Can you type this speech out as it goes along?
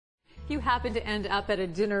you happen to end up at a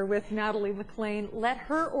dinner with Natalie McLean, let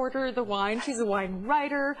her order the wine. She's a wine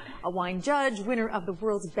writer, a wine judge, winner of the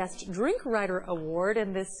World's Best Drink Writer Award,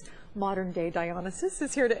 and this modern-day Dionysus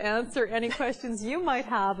is here to answer any questions you might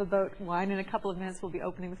have about wine. In a couple of minutes, we'll be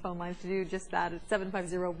opening the phone lines to do just that at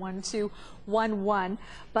 750-1211.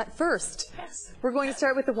 But first, we're going to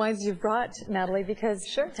start with the wines you've brought, Natalie, because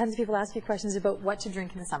tons of people ask you questions about what to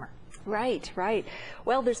drink in the summer. Right, right.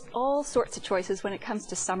 Well, there's all sorts of choices when it comes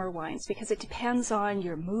to summer wines because it depends on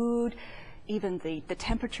your mood, even the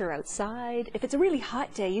temperature outside. If it's a really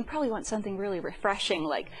hot day, you probably want something really refreshing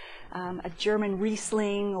like a German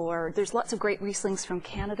Riesling, or there's lots of great Rieslings from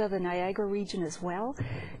Canada, the Niagara region as well,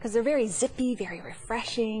 because they're very zippy, very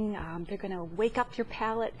refreshing. They're going to wake up your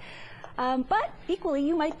palate. But equally,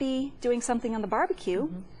 you might be doing something on the barbecue,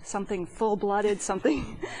 something full-blooded,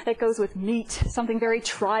 something that goes with meat, something very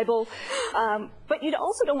tribal. But you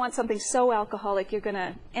also don't want something so alcoholic you're going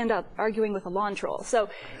to end up arguing with a lawn troll. So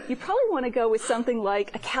you probably want to go with something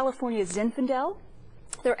like a California Zinfandel.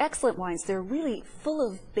 They're excellent wines. They're really full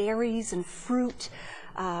of berries and fruit.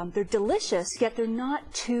 They're delicious, yet they're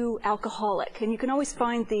not too alcoholic. And you can always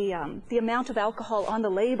find the amount of alcohol on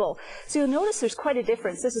the label. So you'll notice there's quite a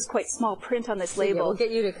difference. This is quite small print on this label. Yeah, we'll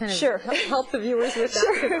get you to kind of help the viewers with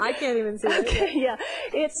that. I can't even see it. Okay, yeah.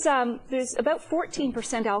 It's, there's about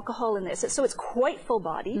 14% alcohol in this, so it's quite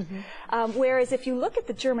full-bodied. Whereas if you look at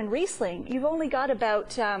the German Riesling, you've only got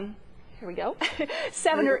about... here we go,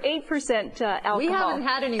 7 or 8% alcohol. We haven't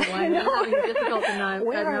had any wine. I'm having a difficult enough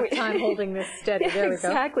time holding this steady. There we go.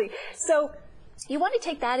 Exactly. So you want to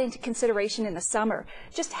take that into consideration in the summer.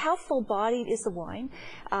 Just how full-bodied is the wine?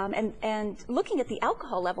 And looking at the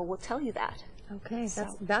alcohol level will tell you that. Okay,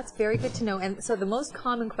 that's very good to know. And so the most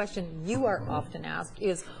common question you are often asked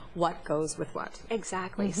is, what goes with what?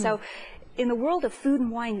 Exactly. So in the world of food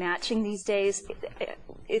and wine matching these days,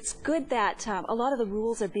 it's good that a lot of the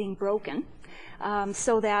rules are being broken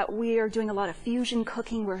so that we are doing a lot of fusion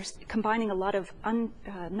cooking. We're combining a lot of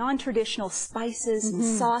non-traditional spices and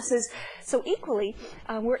sauces. So equally,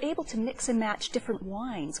 we're able to mix and match different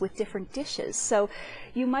wines with different dishes. So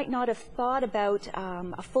you might not have thought about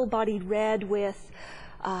a full-bodied red with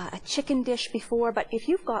a chicken dish before, but if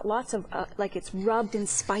you've got lots of, like it's rubbed in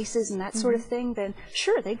spices and that sort of thing, then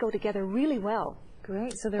sure, they go together really well.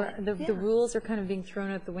 Great. So the rules are kind of being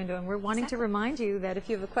thrown out the window, and we're wanting to remind you that if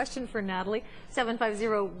you have a question for Natalie,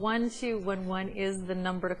 750-1211 is the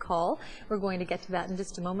number to call. We're going to get to that in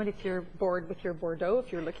just a moment. If you're bored with your Bordeaux,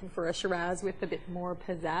 if you're looking for a Shiraz with a bit more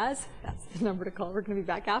pizzazz, that's the number to call. We're going to be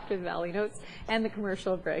back after the Valley Notes and the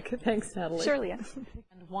commercial break. Thanks, Natalie. Surely. And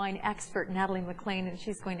wine expert Natalie McLean, and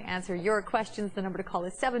she's going to answer your questions. The number to call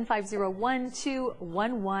is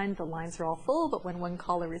 750-1211. The lines are all full, but when one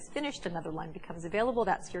caller is finished, another line becomes available.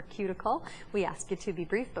 That's your cue to call. We ask you to be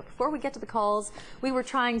brief, but before we get to the calls, we were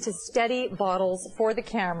trying to steady bottles for the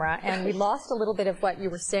camera, and we lost a little bit of what you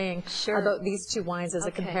were saying about these two wines as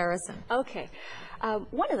a comparison. Okay.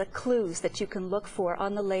 One of the clues that you can look for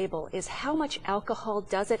on the label is how much alcohol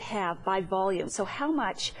does it have by volume. So how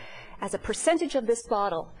much, as a percentage of this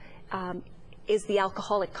bottle, is the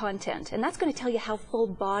alcoholic content, and that's going to tell you how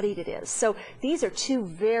full-bodied it is. So these are two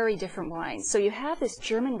very different wines. So you have this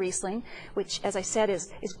German Riesling, which, as I said,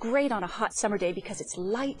 is great on a hot summer day because it's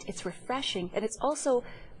light, it's refreshing, and it's also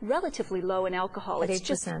relatively low in alcohol. It's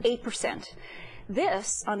just 8%.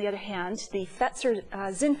 This, on the other hand, the Fetzer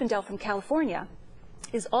Zinfandel from California,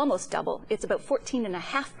 is almost double. It's about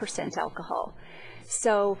 14.5% alcohol.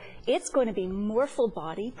 So it's going to be more full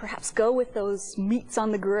body, perhaps go with those meats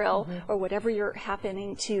on the grill or whatever you're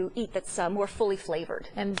happening to eat that's more fully flavored.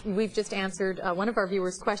 And we've just answered one of our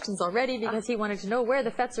viewers' questions already because he wanted to know where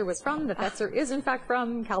the Fetzer was from. The Fetzer is in fact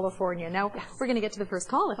from California. Now we're going to get to the first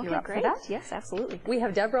call if you're up for that. Yes, absolutely. We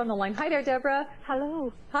have Deborah on the line. Hi there, Deborah.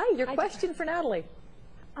 Hello. Hi, your question for Natalie.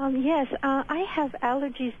 Yes, I have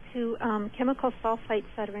allergies to chemical sulfites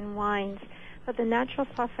that are in wines, but the natural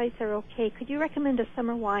sulfites are okay. Could you recommend a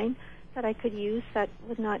summer wine that I could use that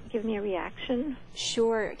would not give me a reaction?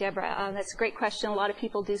 Sure, Deborah. That's a great question. A lot of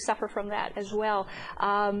people do suffer from that as well.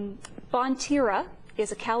 Bonterra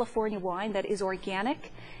is a California wine that is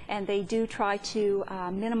organic, and they do try to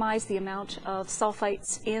minimize the amount of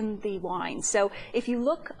sulfites in the wine. So if you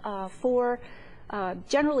look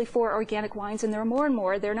generally for organic wines, and there are more and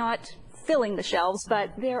more, they're not filling the shelves,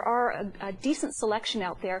 but there are a decent selection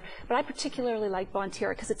out there. But I particularly like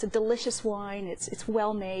Bonterra because it's a delicious wine. It's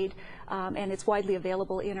well made. and it's widely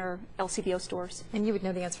available in our LCBO stores. And you would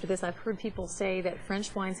know the answer to this. I've heard people say that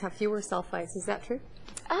French wines have fewer sulfites. Is that true?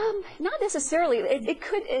 Not necessarily.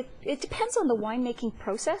 It depends on the winemaking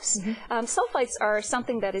process. Sulfites are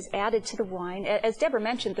something that is added to the wine. As Deborah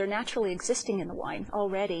mentioned, they're naturally existing in the wine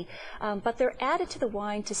already, but they're added to the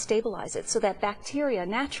wine to stabilize it so that bacteria,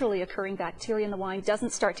 naturally occurring bacteria in the wine,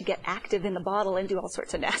 doesn't start to get active in the bottle and do all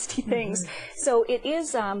sorts of nasty things. So it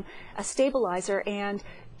is a stabilizer, and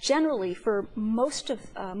generally, for most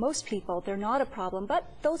people, they're not a problem,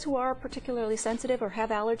 but those who are particularly sensitive or have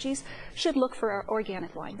allergies should look for our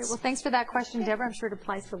organic wines. Well, thanks for that question, Deborah. I'm sure it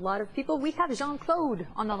applies to a lot of people. We have Jean-Claude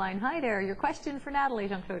on the line. Hi there. Your question for Natalie,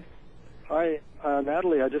 Jean-Claude. Hi,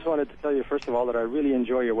 Natalie. I just wanted to tell you, first of all, that I really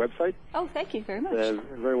enjoy your website. Oh, thank you very much.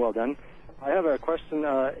 Very well done. I have a question.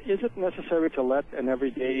 Is it necessary to let an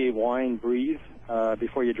everyday wine breathe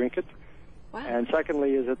before you drink it? Wow. And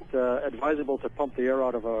secondly, is it advisable to pump the air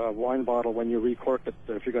out of a wine bottle when you recork it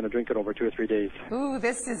if you're going to drink it over 2 or 3 days? Ooh,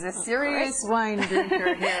 this is a serious wine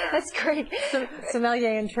drinker here. That's great.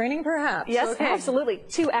 Sommelier in training, perhaps? Yes, okay. Absolutely.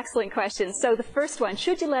 2 excellent questions. So the first one,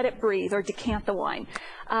 should you let it breathe or decant the wine?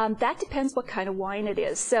 That depends what kind of wine it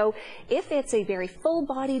is. So if it's a very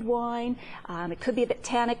full-bodied wine, it could be a bit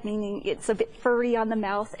tannic, meaning it's a bit furry on the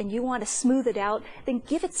mouth, and you want to smooth it out, then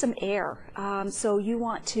give it some air. So you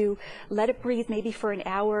want to let it breathe maybe for an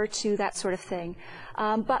hour or 2, that sort of thing.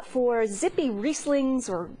 But for zippy Rieslings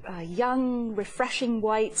or young, refreshing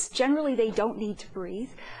whites, generally they don't need to breathe.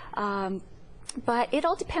 But it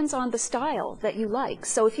all depends on the style that you like.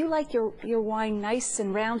 So if you like your wine nice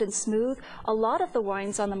and round and smooth, a lot of the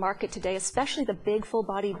wines on the market today, especially the big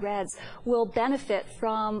full-bodied reds, will benefit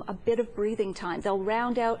from a bit of breathing time. They'll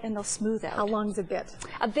round out and they'll smooth out. How long's a bit?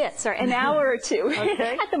 A bit, sorry, an hour or 2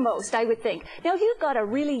 okay. at the most, I would think. Now, if you've got a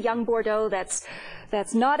really young Bordeaux that's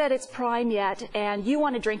not at its prime yet, and you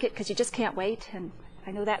want to drink it because you just can't wait, and I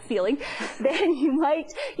know that feeling, then you might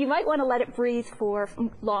want to let it breathe for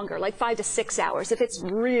longer, like 5 to 6 hours. If it's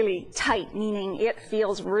really tight, meaning it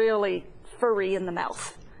feels really furry in the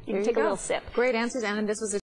mouth, you can take a little sip. Great answers, Anna. This was a